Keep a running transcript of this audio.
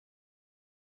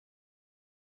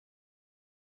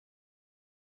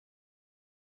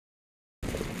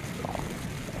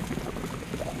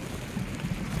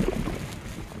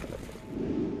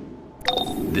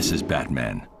This is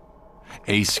Batman.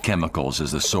 Ace Chemicals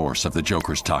is the source of the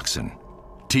Joker's toxin.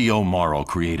 T.O. Morrow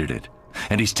created it,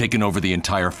 and he's taken over the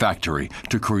entire factory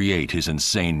to create his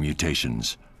insane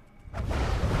mutations.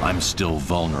 I'm still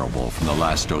vulnerable from the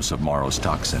last dose of Morrow's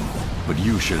toxin, but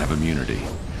you should have immunity.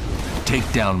 Take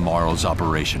down Morrow's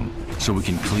operation so we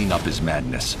can clean up his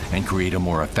madness and create a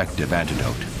more effective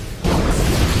antidote.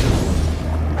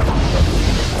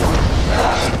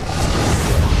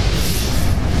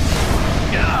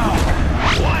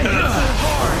 Why hit so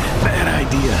hard? Bad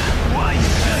idea. Why you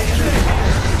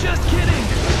just kidding.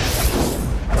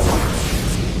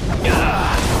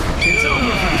 It's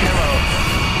over for Kilo.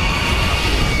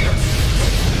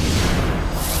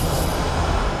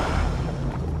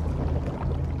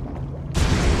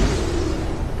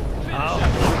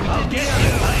 I'll get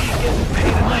you. I ain't getting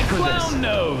paid enough for this. Clown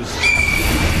nose.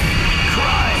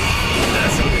 Cry.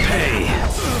 Doesn't pay.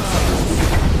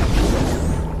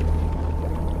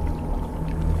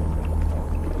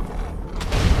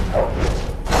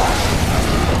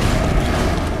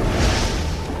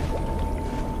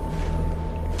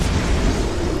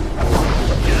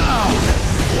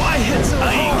 I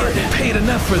ain't getting paid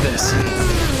enough for this.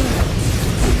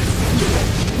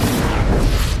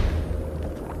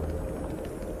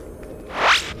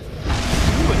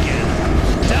 You again.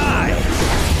 Die!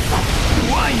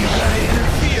 Why you gotta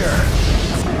interfere?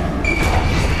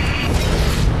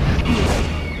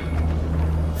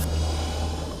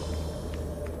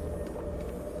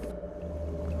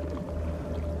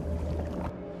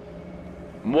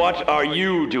 What are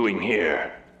you doing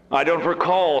here? I don't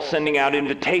recall sending out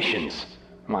invitations.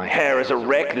 My hair is a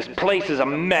wreck, this place is a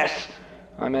mess.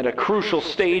 I'm at a crucial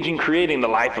stage in creating the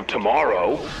life of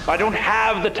tomorrow. I don't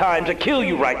have the time to kill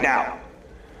you right now.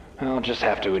 I'll just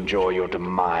have to enjoy your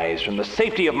demise from the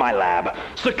safety of my lab.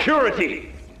 Security!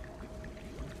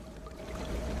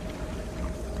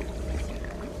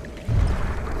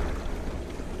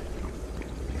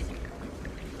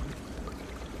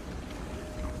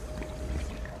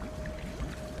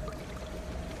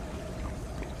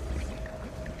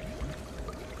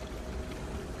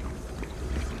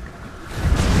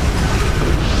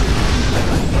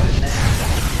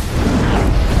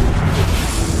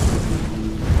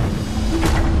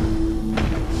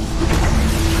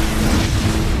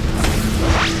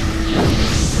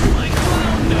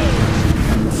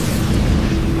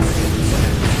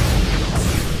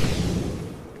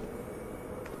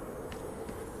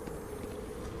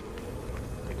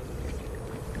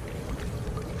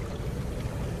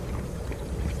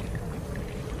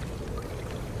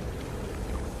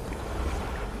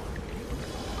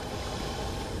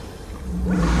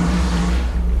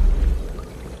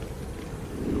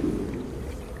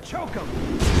 Choke him!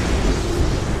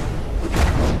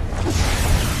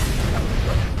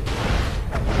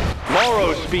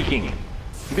 Morrow speaking.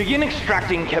 Begin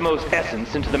extracting Chemo's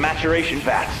essence into the maturation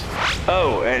vats.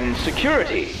 Oh, and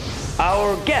security.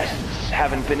 Our guests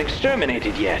haven't been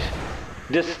exterminated yet.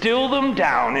 Distill them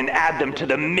down and add them to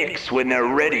the mix when they're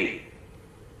ready.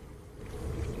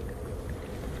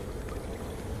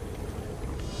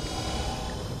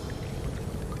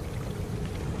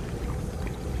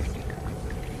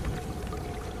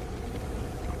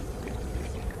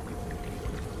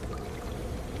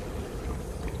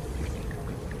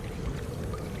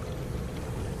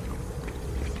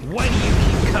 Why do you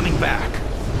keep coming back?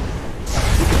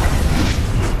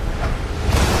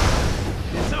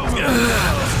 It's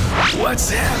over. What's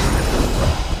happening?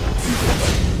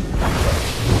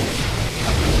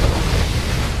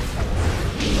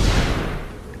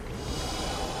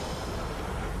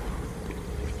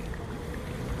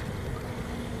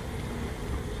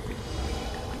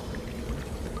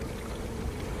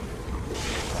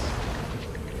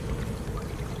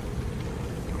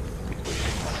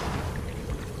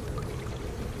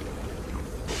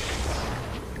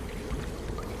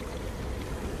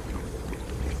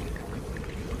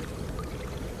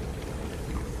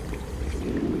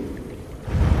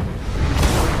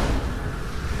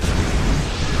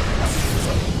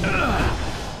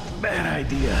 Bad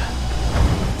idea.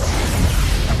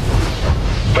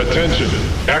 Attention!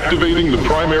 Activating the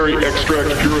primary extract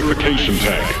purification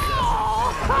tank.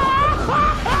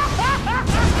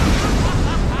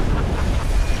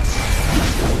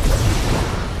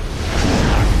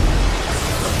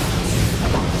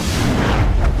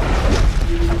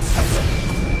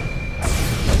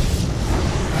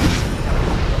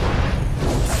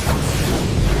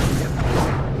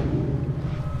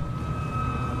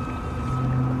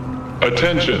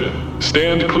 Attention!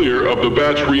 Stand clear of the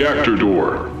batch reactor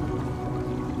door.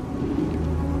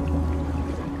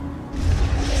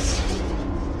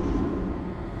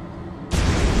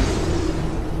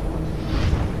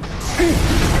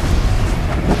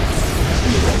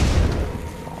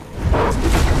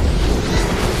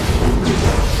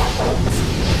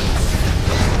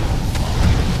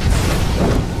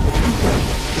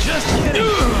 Just kidding!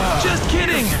 Just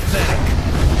kidding!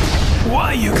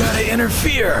 Why you gotta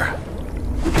interfere?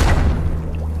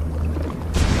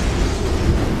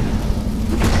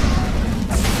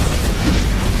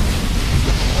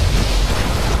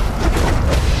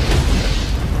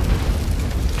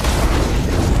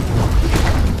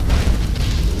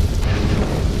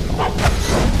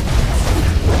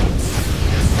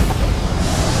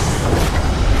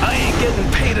 I ain't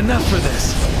getting paid enough for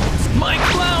this. My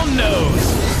clown nose!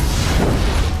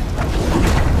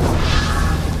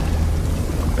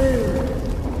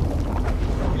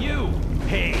 You!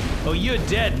 Hey, oh, you're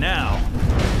dead now.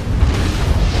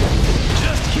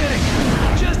 Just kidding!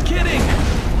 Just kidding!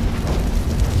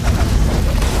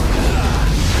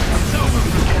 It's over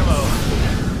for Camo.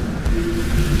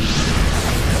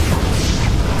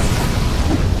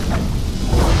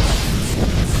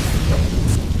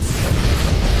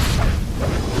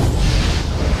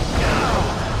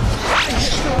 I hit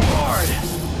so hard!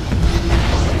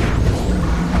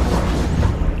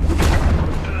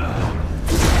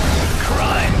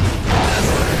 Crime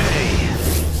doesn't pay.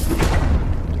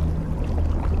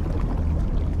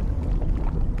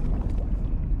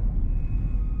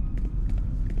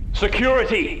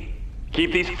 Security!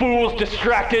 Keep these fools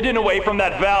distracted and away from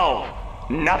that valve.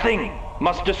 Nothing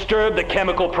must disturb the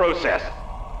chemical process.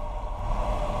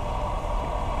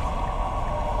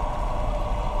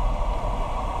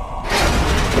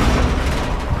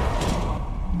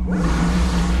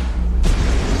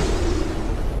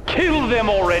 Kill them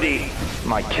already!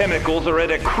 My chemicals are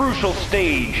at a crucial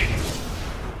stage.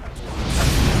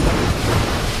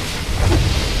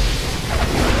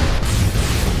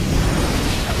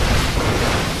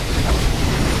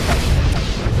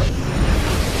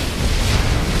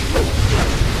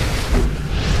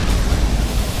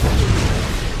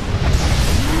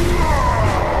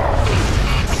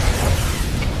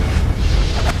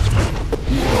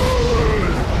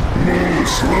 More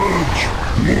sludge!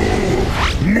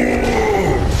 More!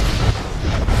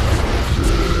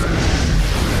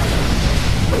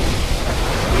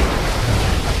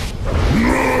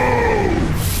 No!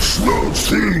 Sludge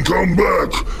team, come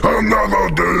back! Another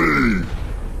day!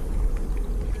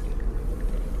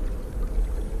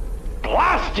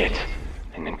 Blast it!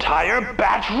 An entire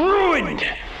batch ruined!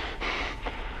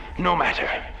 No matter.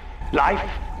 Life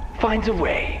finds a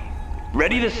way.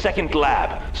 Ready the second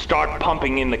lab. Start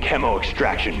pumping in the chemo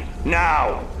extraction.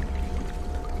 Now!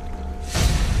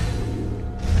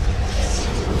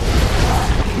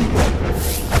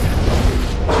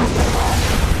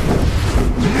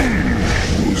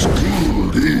 Was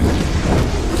good, eh?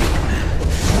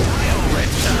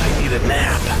 I need a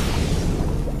nap.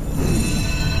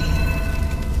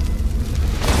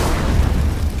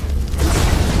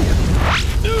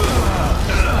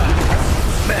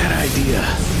 Bad idea.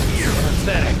 You're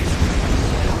pathetic.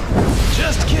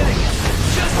 Just kidding.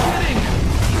 Just kidding.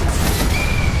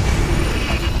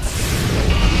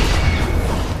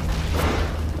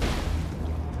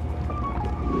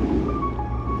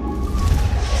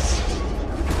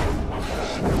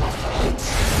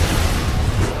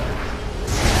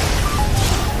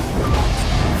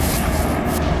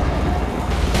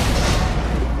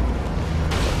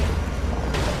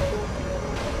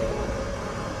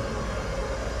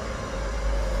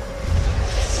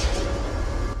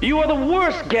 You are the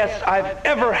worst guests I've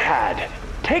ever had.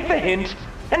 Take the hint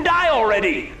and die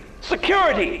already.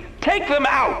 Security, take them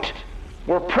out.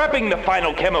 We're prepping the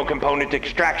final chemo component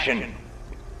extraction.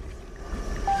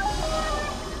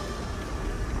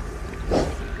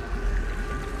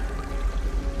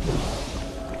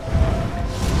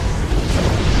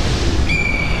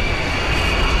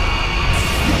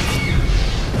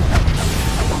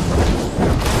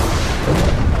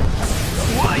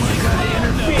 Why you gotta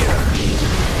interfere?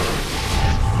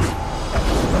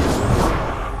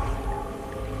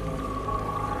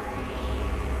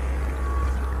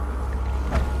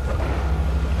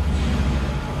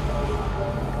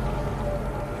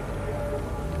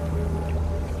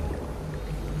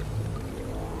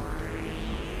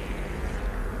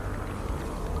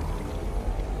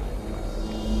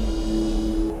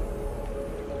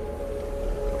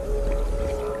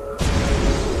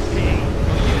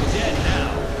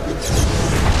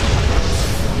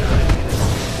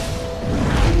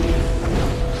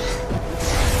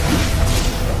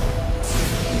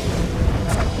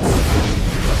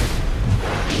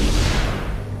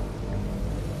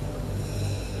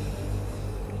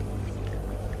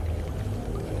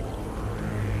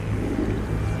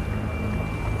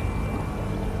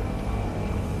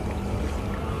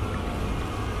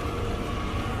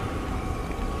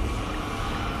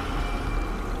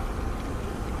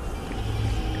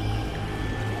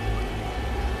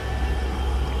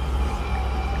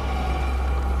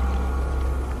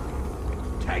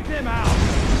 Take them out!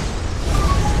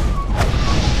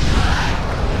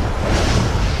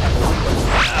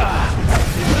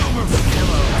 It's over for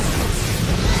Pillow.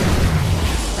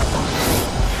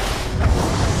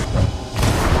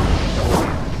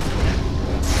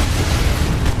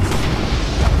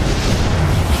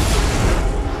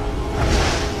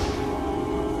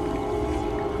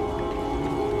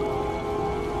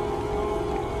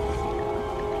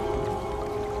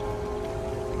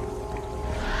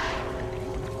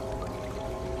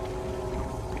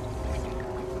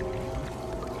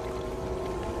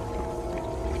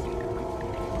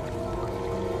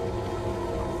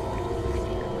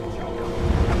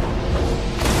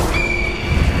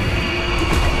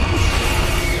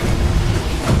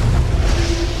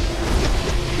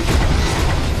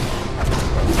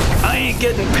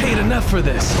 Getting paid enough for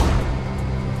this.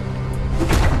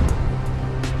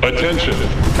 Attention,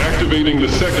 activating the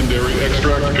secondary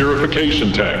extract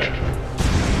purification tank.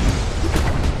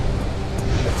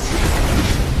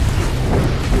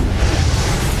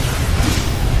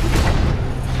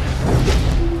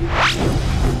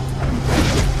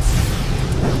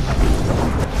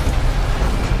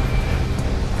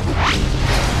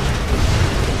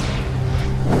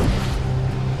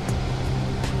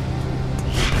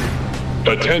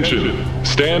 Attention,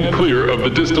 stand clear of the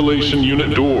distillation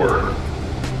unit door.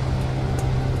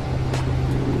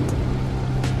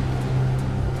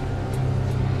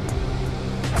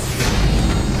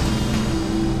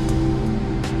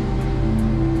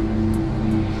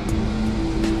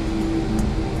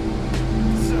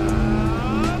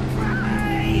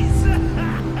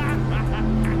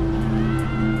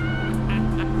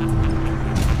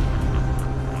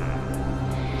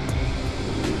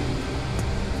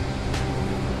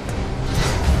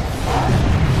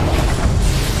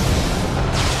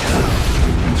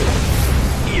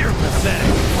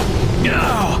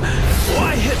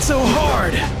 So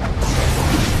hard!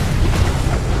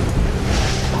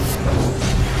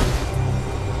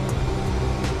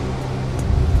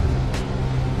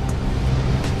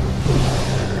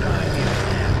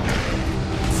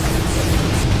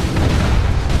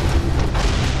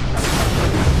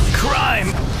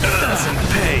 Crime doesn't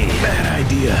pay. Bad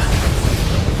idea.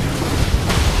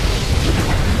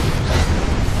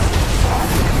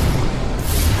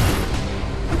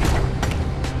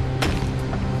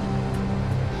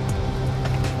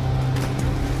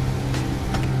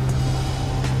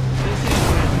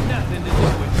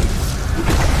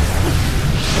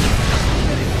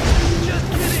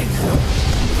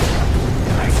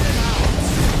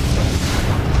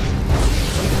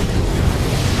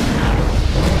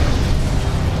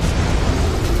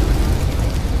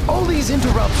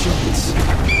 Interruptions.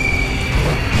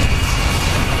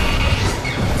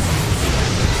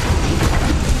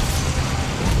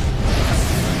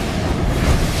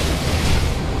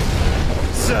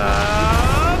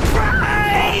 Surprise!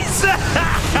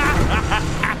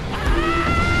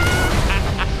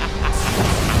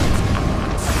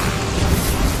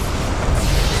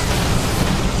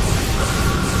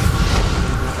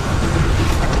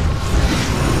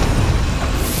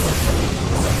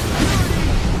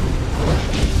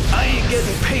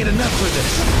 Getting paid enough for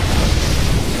this.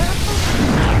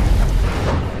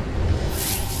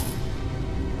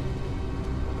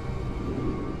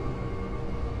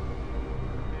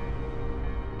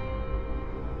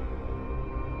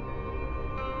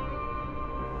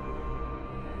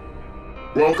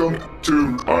 Welcome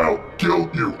to I'll Kill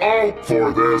You All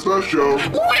for This the Show.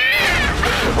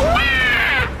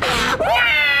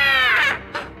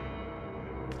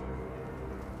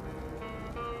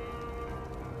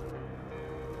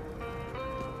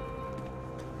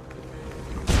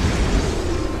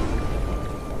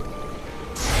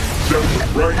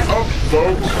 Right up,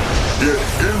 folks. Get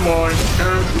in line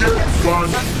and get fun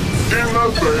in the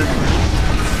face.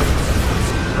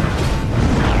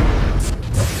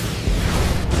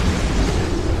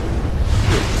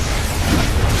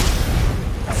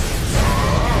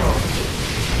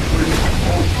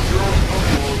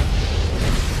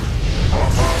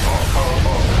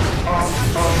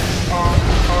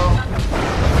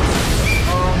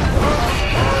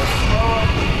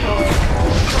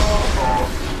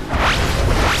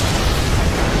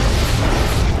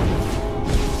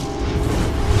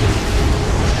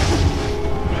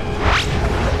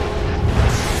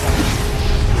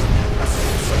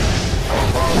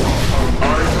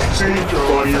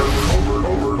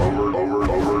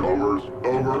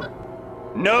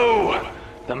 No!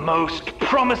 The most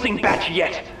promising batch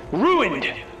yet!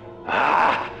 Ruined!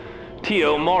 Ah!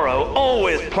 T.O. Morrow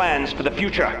always plans for the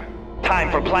future. Time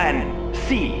for Plan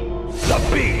C. The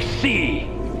Big C!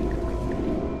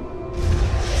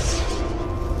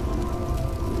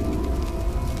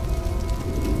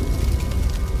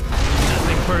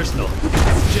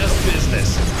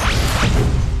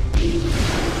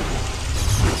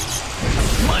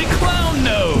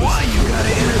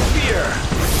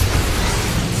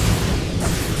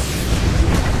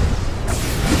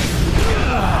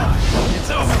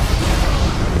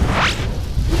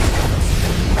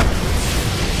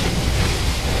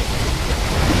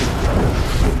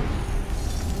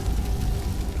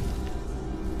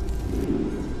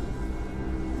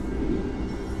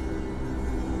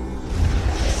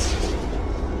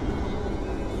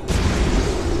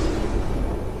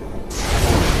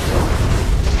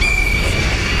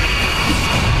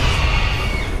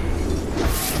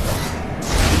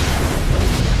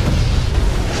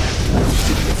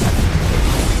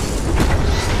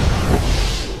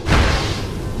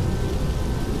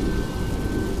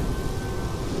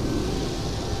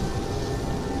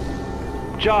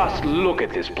 Just look at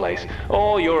this place.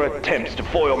 All your attempts to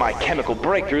foil my chemical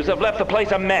breakthroughs have left the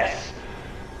place a mess.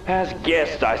 As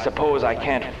guest, I suppose I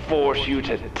can't force you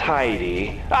to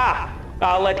tidy. Ah!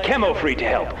 I'll let Chemo Free to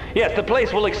help. Yes, the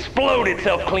place will explode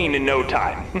itself clean in no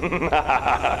time.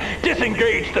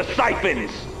 Disengage the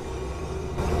siphons!